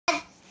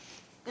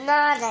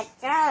not a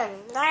gun.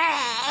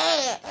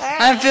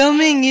 I'm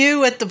filming you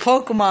with the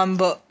Pokemon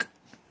book.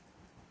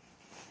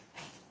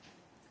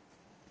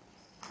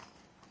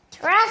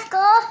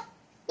 Rascal,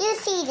 you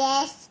see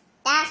this?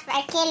 That's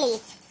my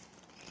Achilles.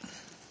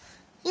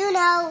 You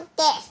know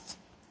this.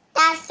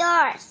 That's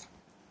yours.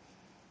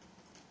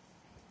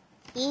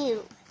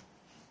 You.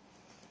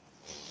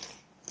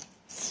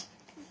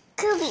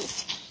 Scooby.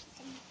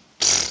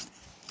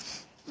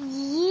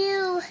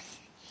 You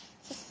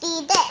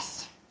see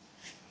this.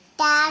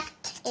 That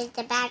is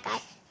the bad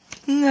guy.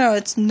 No,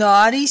 it's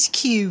not. He's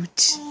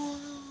cute.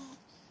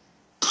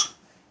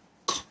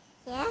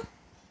 Yeah?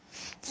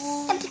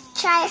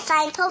 Let's try to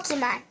find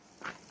Pokemon.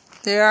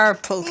 There are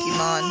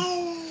Pokemon.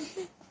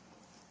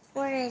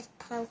 Where is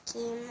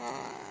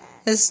Pokemon?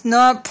 It's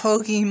not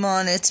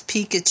Pokemon, it's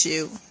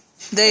Pikachu.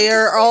 They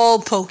are all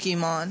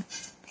Pokemon.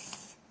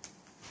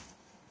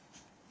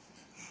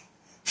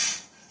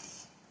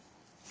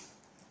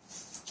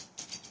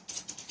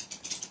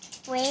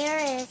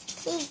 Where is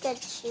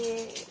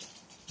Pikachu?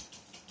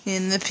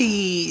 In the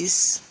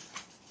peas.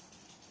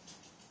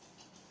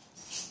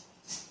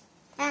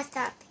 That's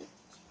not Pikachu.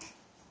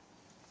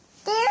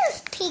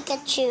 There's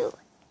Pikachu.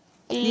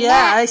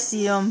 Yeah, I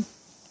see him.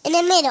 In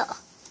the middle.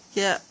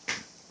 Yeah.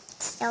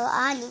 So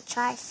I need to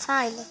try to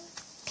find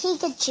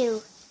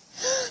Pikachu.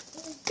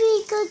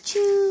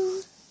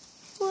 Pikachu,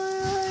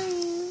 where are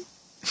you?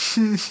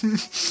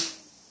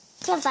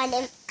 Can't find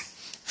him.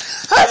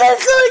 I'm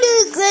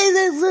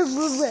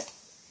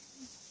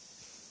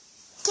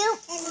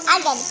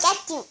gonna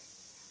get you.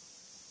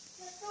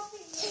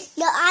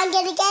 No, I'm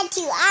gonna get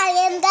you. I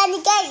am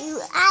gonna get you.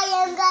 I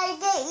am gonna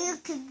get you.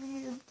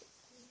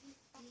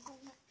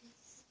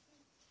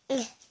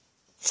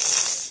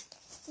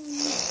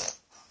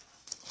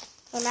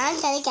 And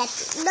I'm gonna get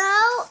you.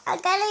 No, I'm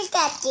gonna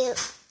get you.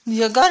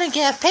 You're gonna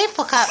get a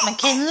paper cut,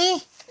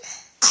 McKinley.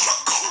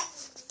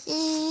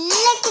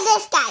 Look at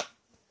this guy.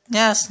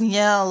 Yes,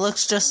 yeah,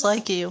 looks just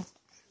like you.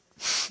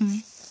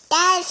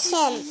 That's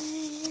him.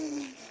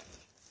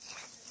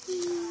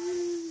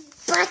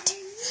 But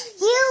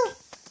you,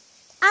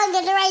 I'm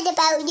gonna write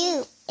about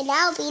you, and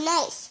I'll be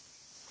nice.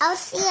 I'll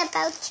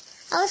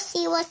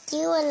see what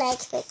you are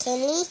like,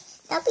 McKinley.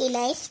 That'll be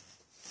nice.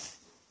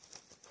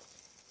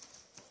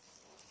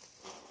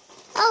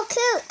 Oh,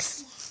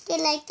 Coops. You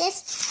like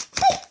this?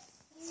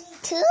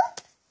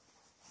 Coop?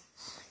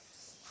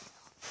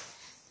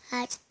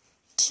 A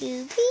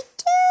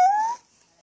 2v2.